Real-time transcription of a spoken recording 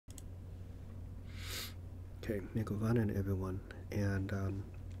Okay, Megavanan everyone, and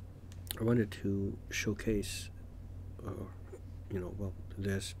I wanted to showcase, well,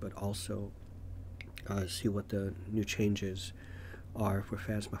 this, but also see what the new changes are for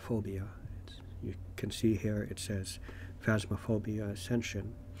Phasmophobia. You can see here it says Phasmophobia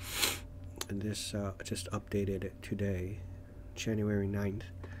Ascension, and this just updated it today, January 9th.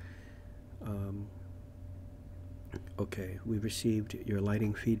 Okay, we received your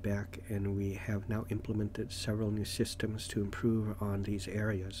lighting feedback, and we have now implemented several new systems to improve on these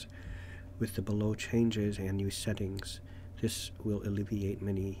areas. With the below changes and new settings, this will alleviate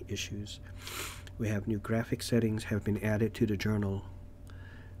many issues. We have new graphic settings have been added to the journal.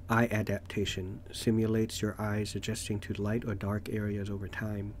 Eye adaptation simulates your eyes adjusting to light or dark areas over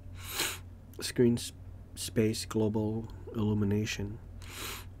time. Screen space global illumination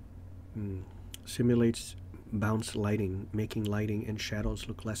simulates bounce lighting, making lighting and shadows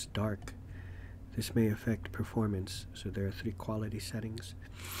look less dark. This may affect performance, so there are 3 quality settings.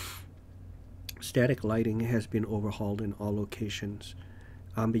 Static lighting has been overhauled in all locations.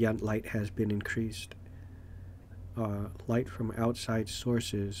 Ambient light has been increased. Light from outside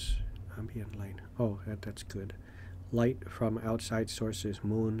sources, ambient light, oh, that's good. Light from outside sources,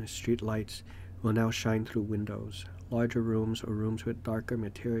 moon, street lights, will now shine through windows. Larger rooms or rooms with darker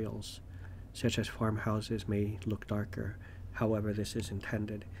materials, such as farmhouses, may look darker. However, this is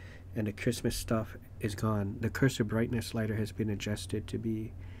intended. And the Christmas stuff is gone. The cursor brightness slider has been adjusted to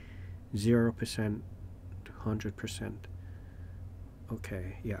be 0% to 100%.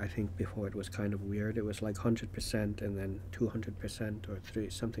 Okay, yeah, I think before it was kind of weird. It was like 100% and then 200% or 3,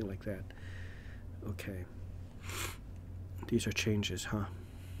 something like that. Okay. These are changes, huh?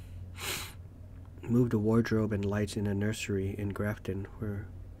 Moved the wardrobe and lights in a nursery in Grafton for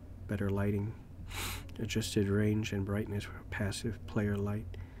better lighting. Adjusted range and brightness for passive player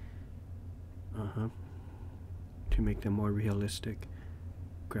light. To make them more realistic.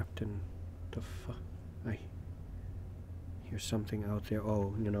 Grafton, the I hear something out there.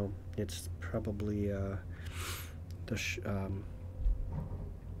 Oh, it's probably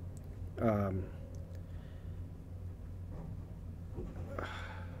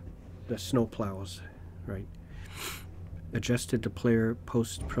the snow plows, right? Adjusted the player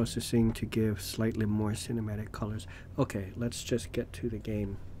post-processing to give slightly more cinematic colors. Okay, let's just get to the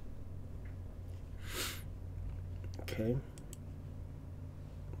game. Okay.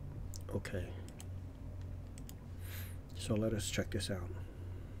 Okay. So let us check this out.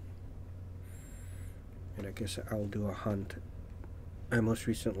 And I guess I'll do a hunt. I most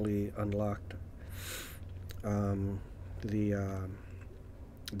recently unlocked the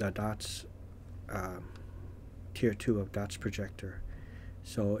DOTS Tier 2 of DOTS projector.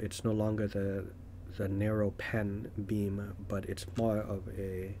 So it's no longer the narrow pen beam, but it's more of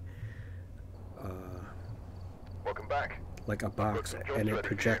a welcome back. Like a box, and it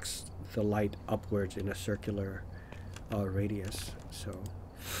projects the light upwards in a circular radius. So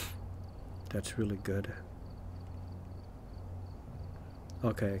that's really good.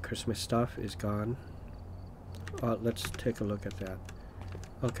 Okay, Christmas stuff is gone. Let's take a look at that.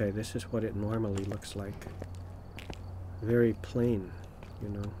 Okay, this is what it normally looks like. Very plain,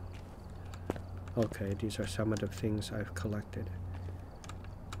 Okay, these are some of the things I've collected.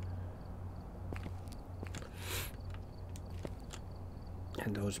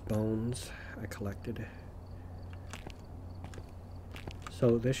 And those bones I collected.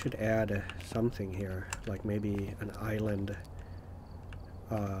 So this should add something here, like maybe an island,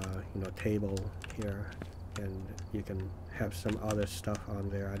 table here, and you can have some other stuff on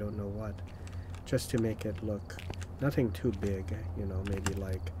there. I don't know what, just to make it look nothing too big. Maybe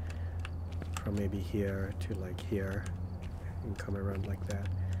like from maybe here to like here, and come around like that.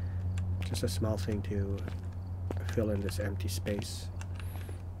 Just a small thing to fill in this empty space.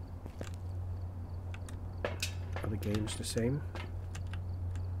 Are the games the same?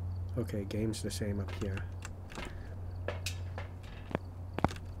 Okay, game's the same up here.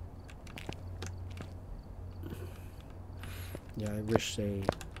 Yeah, I wish they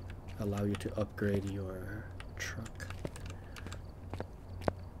allow you to upgrade your truck.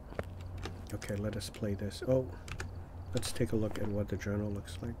 Okay, let us play this. Oh, let's take a look at what the journal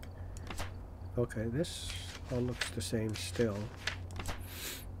looks like. Okay, this all looks the same still.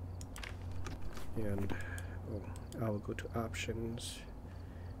 And I will go to options,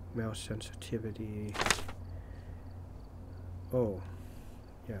 mouse sensitivity. Oh,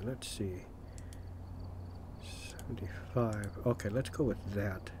 yeah, let's see. 75. Okay, let's go with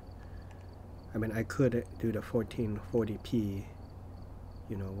that. I mean, I could do the 1440p,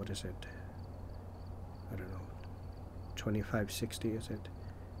 what is it? I don't know, 2560 is it?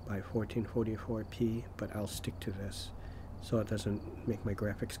 by 1444p, but I'll stick to this so it doesn't make my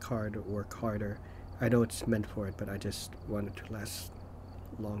graphics card work harder. I know it's meant for it, but I just want it to last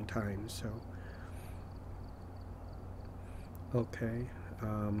a long time, so okay.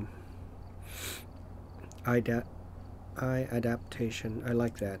 Eye adaptation, I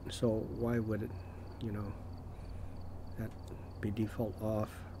like that. So why would it, you know, that be default off?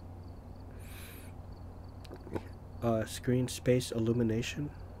 Screen space illumination,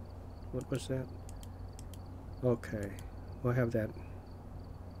 what was that? Okay, we'll have that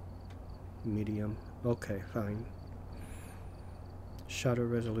medium. Okay, fine. Shutter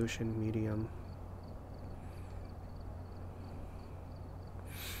resolution medium.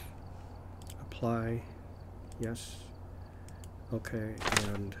 Apply, yes. Okay,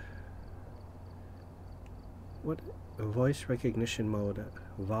 and what? Voice recognition mode,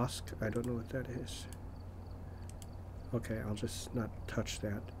 VOSC, I don't know what that is. Okay, I'll just not touch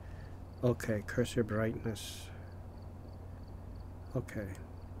that. Okay, cursor brightness. Okay.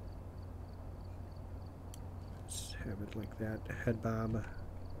 Let's have it like that. Head bob.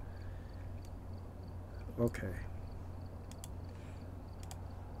 Okay.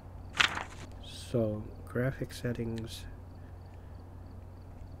 So, graphic settings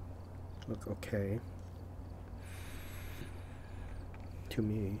look okay to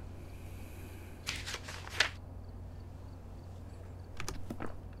me.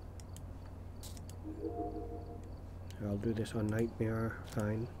 I'll do this on Nightmare,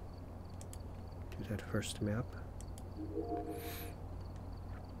 fine. Do that first map.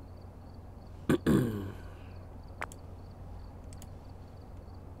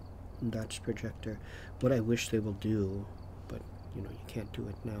 Dutch projector. What I wish they will do, but you know you can't do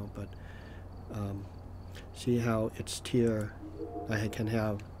it now, but see how it's tier, I can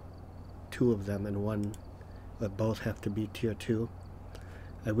have two of them and one, but both have to be tier 2.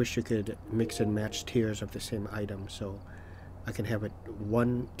 I wish you could mix and match tiers of the same item, so I can have it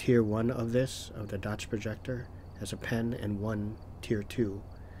one tier 1 of this, of the Dutch projector, as a pen, and one tier 2.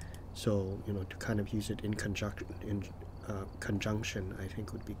 So, you know, to kind of use it in conjunction, I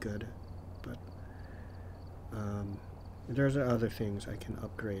think would be good. But there's other things I can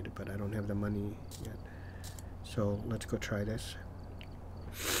upgrade, but I don't have the money yet. So let's go try this.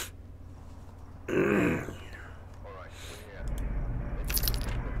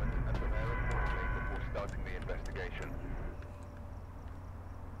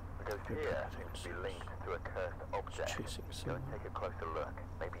 Here seems to be linked to a cursed object. Go and take a closer look.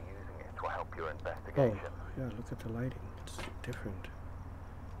 Maybe using it to help your investigation. Oh, yeah, look at the lighting. It's different.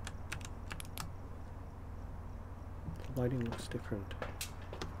 The lighting looks different.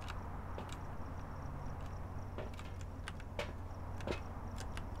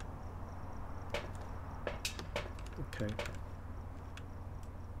 Okay.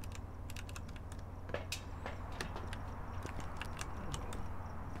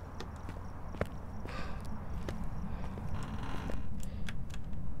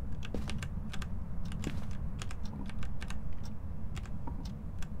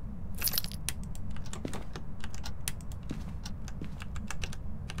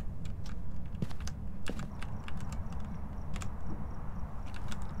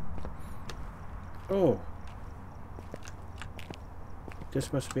 Oh,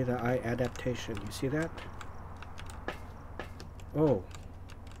 this must be the eye adaptation. You see that? Oh.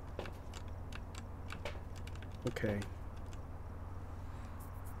 Okay.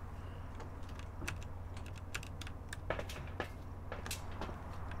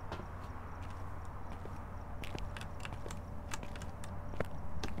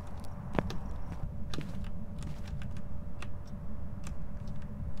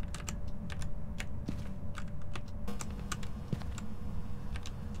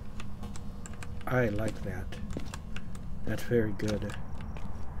 I like that. That's very good.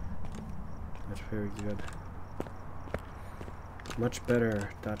 That's very good. Much better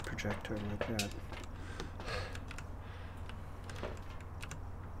dot projector like that.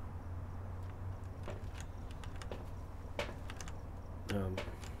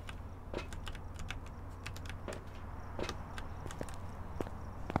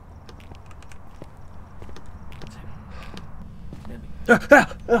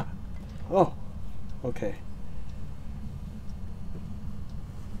 Oh. Okay.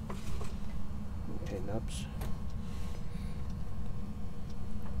 Okay, nuts.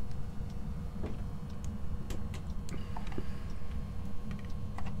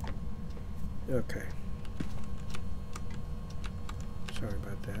 Okay. Sorry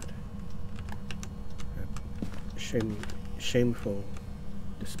about that. Shameful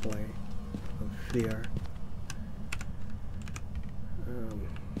display of fear.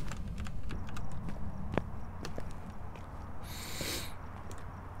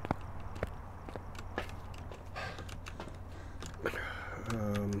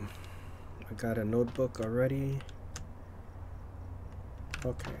 got a notebook already.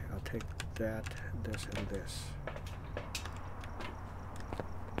 Okay, I'll take that, this, and this.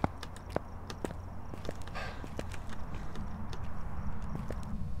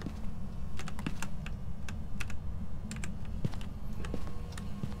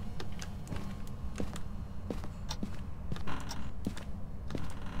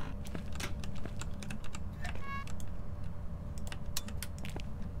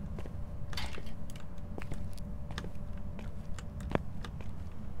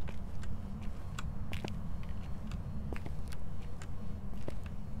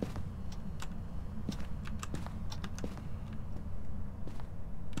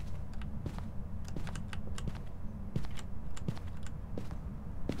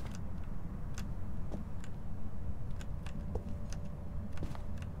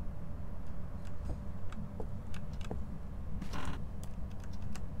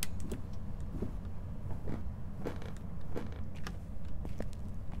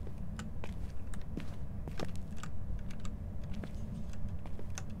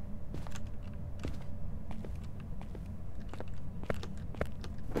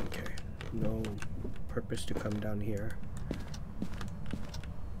 No purpose to come down here.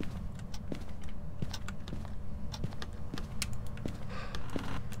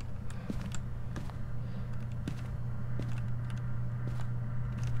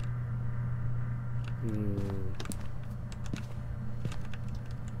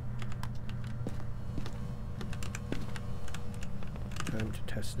 Time to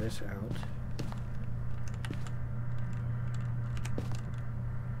test this out.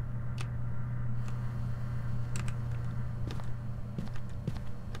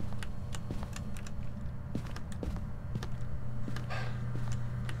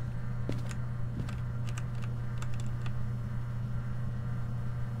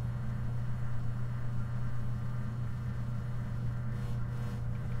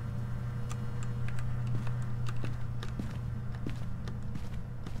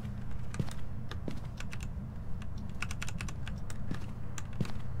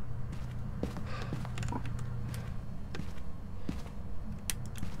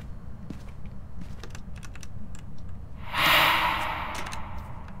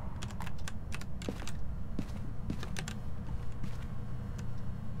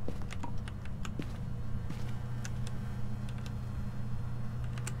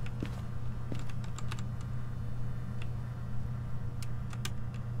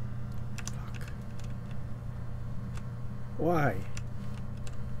 Why?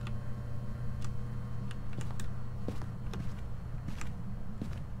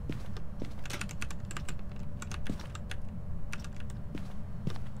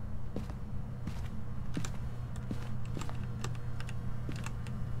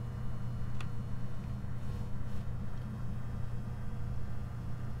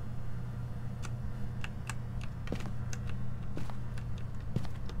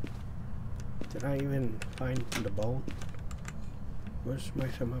 Did I even find the bone? Where's my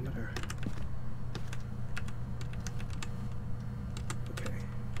thermometer? Okay.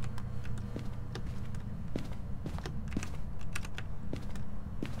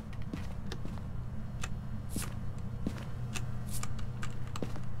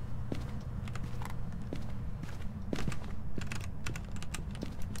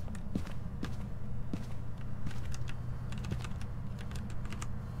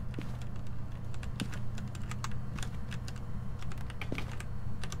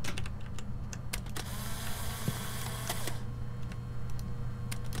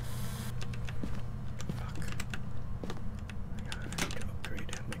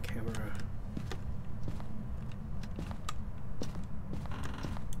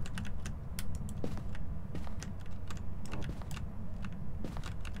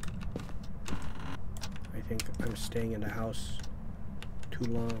 I'm staying in the house too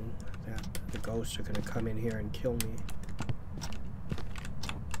long that the ghosts are gonna come in here and kill me.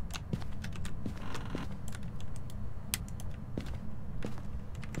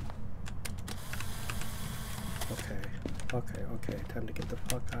 Okay, time to get the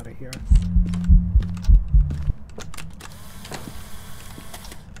fuck out of here.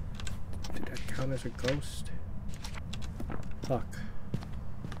 Did that count as a ghost? Fuck.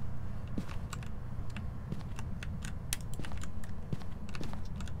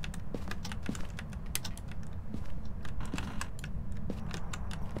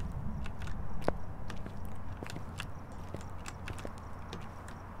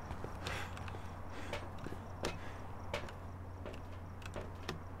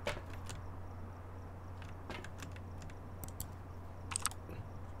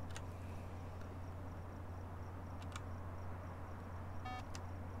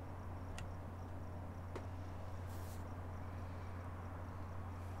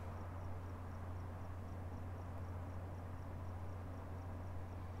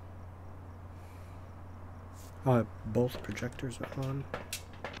 Both projectors are on.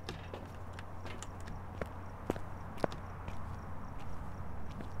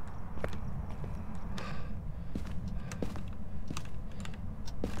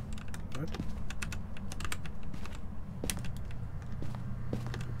 What?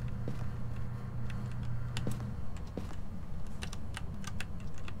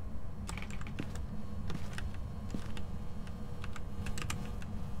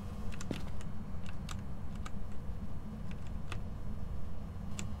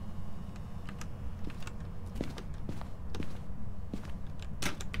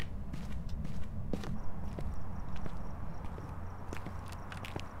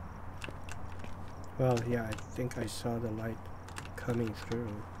 Well, yeah, I think I saw the light coming through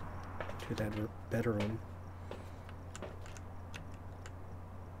to that bedroom.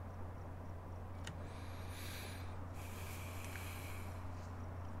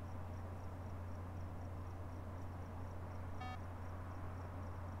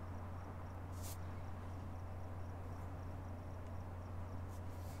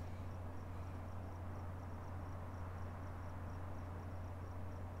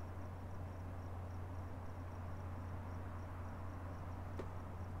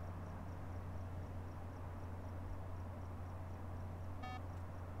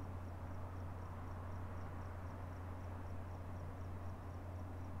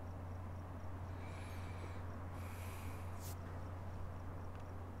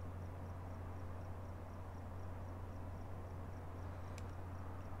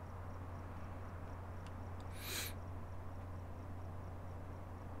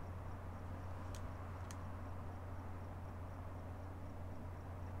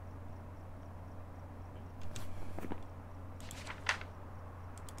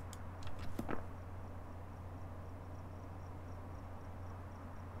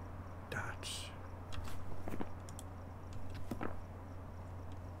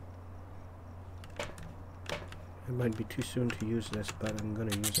 It might be too soon to use this, but I'm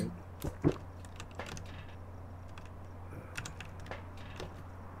gonna use it.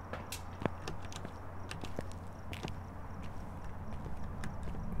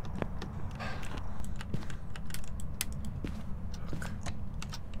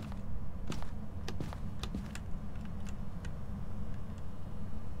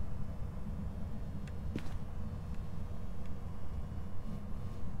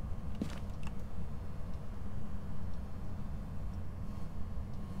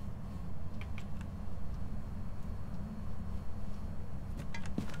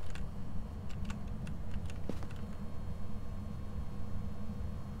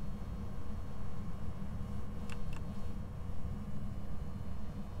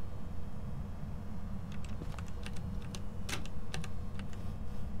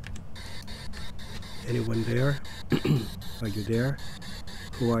 Anyone there? Are you there?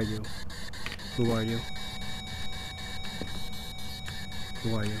 Who are you? Who are you?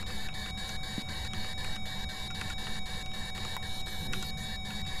 Who are you?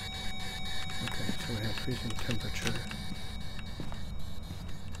 Okay, so we have freezing temperature.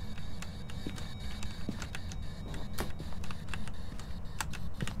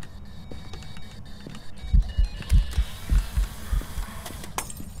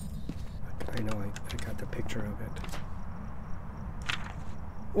 I know I got the picture of it.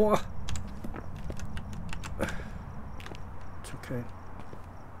 Whoa! It's okay.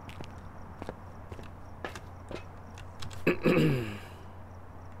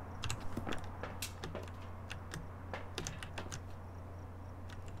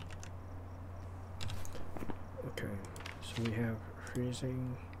 Okay, so we have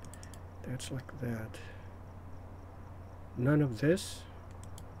freezing. That's like that. None of this?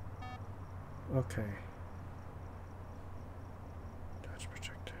 Okay. That's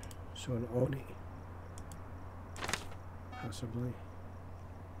projector. So an Oni. Possibly.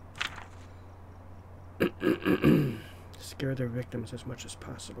 Scare their victims as much as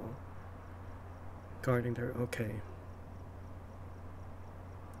possible. Guarding their... Okay.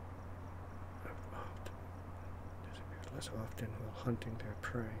 Less often while hunting their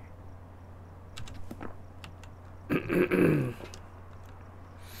prey.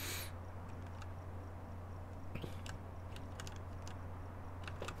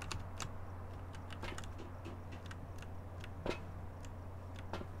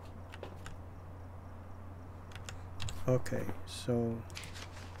 Okay, so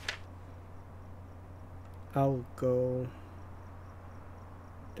I'll go,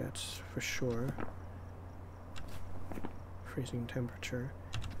 that's for sure, freezing temperature.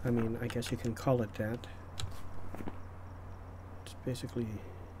 I mean, I guess you can call it that. It's basically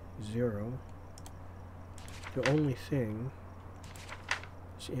 0. The only thing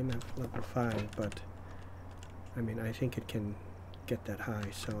is EMF level 5, but I mean, I think it can get that high,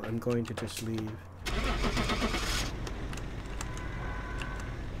 so I'm going to just leave.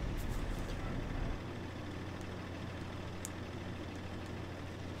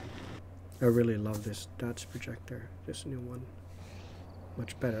 I really love this Dutch projector, this new one.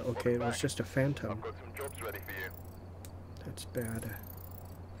 Much better. Okay, it was just a phantom. I've got some jobs ready for you. That's bad.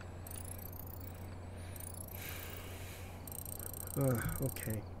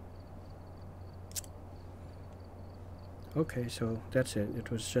 Okay. Okay, so that's it. It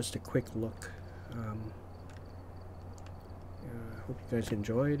was just a quick look. Hope you guys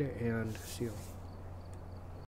enjoyed, and see you.